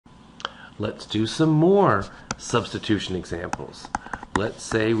Let's do some more substitution examples. Let's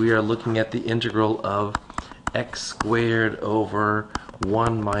say we are looking at the integral of x squared over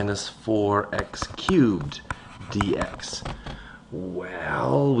 1 minus 4x cubed dx.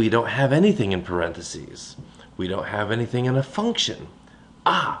 Well, we don't have anything in parentheses. We don't have anything in a function.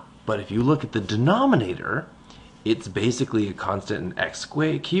 But if you look at the denominator, it's basically a constant in x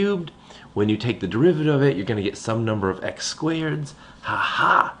squared cubed. When you take the derivative of it, you're going to get some number of x squareds.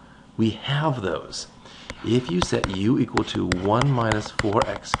 We have those. If you set u equal to 1 minus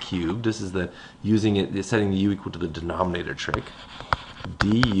 4x cubed, this is setting the u equal to the denominator trick.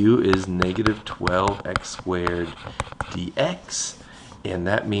 Du is negative 12x squared dx, and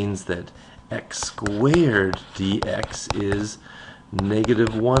that means that x squared dx is negative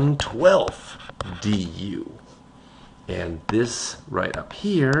 1/12 du. And this right up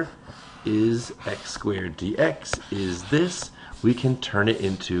here is x squared dx is this. We can turn it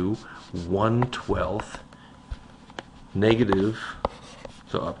into 1/12 negative.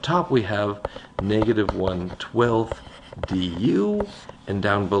 So up top we have negative 1/12 du, and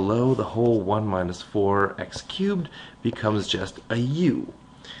down below the whole 1 minus 4x cubed becomes just a u.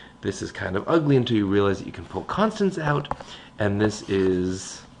 This is kind of ugly until you realize that you can pull constants out, and this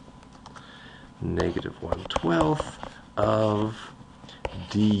is negative 1/12 of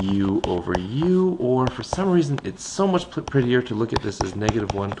du over u, or for some reason it's so much prettier to look at this as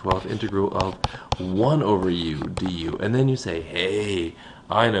negative 1/12 integral of 1 over u du. And then you say, hey,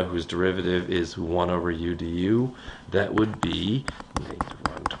 I know whose derivative is 1 over u du. That would be negative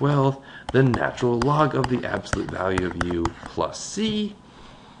 1/12, the natural log of the absolute value of u plus c.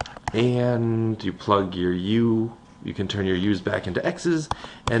 And you plug your u, you can turn your u's back into x's,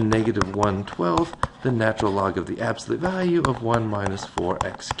 and negative 1/12, the natural log of the absolute value of 1 minus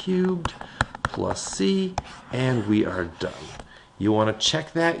 4x cubed plus c, and we are done. You want to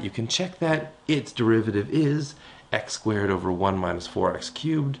check that? You can check that. Its derivative is x squared over 1 minus 4x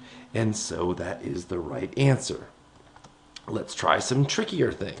cubed, and so that is the right answer. Let's try some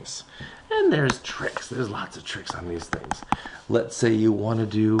trickier things. And there's tricks. There's lots of tricks on these things. Let's say you want to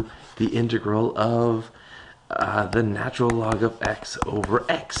do the integral of the natural log of x over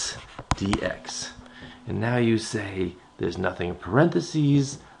x dx. And now you say there's nothing in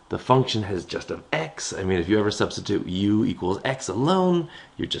parentheses. The function has just of x. I mean, if you ever substitute u equals x alone,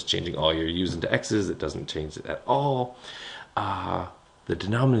 you're just changing all your u's into x's. It doesn't change it at all. The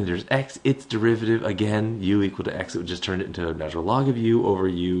denominator is x. Its derivative, again, u equal to x. It would just turn it into a natural log of u over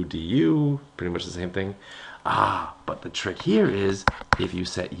u du. Pretty much the same thing. But the trick here is if you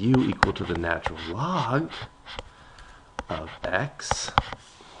set u equal to the natural log of x,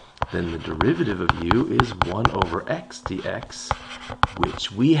 then the derivative of u is 1 over x dx,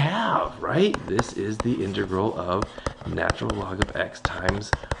 which we have, right? This is the integral of natural log of x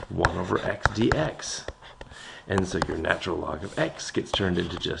times 1 over x dx. And so your natural log of x gets turned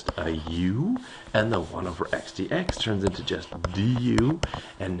into just a u, and the 1 over x dx turns into just du.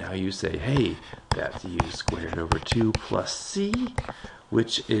 And now you say, hey, that's u squared over 2 plus c,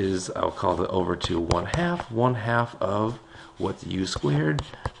 which is, I'll call the over 2 1/2 of what's u squared?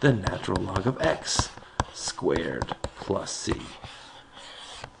 The natural log of x squared plus c.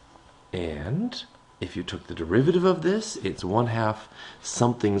 And if you took the derivative of this, it's 1/2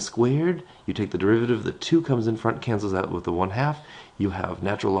 something squared. You take the derivative, the 2 comes in front, cancels out with the 1/2. You have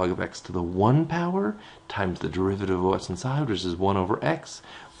natural log of x to the 1 power times the derivative of what's inside, which is 1 over x,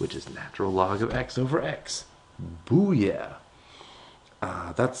 which is natural log of x over x. Booyah!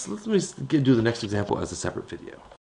 Let me do the next example as a separate video.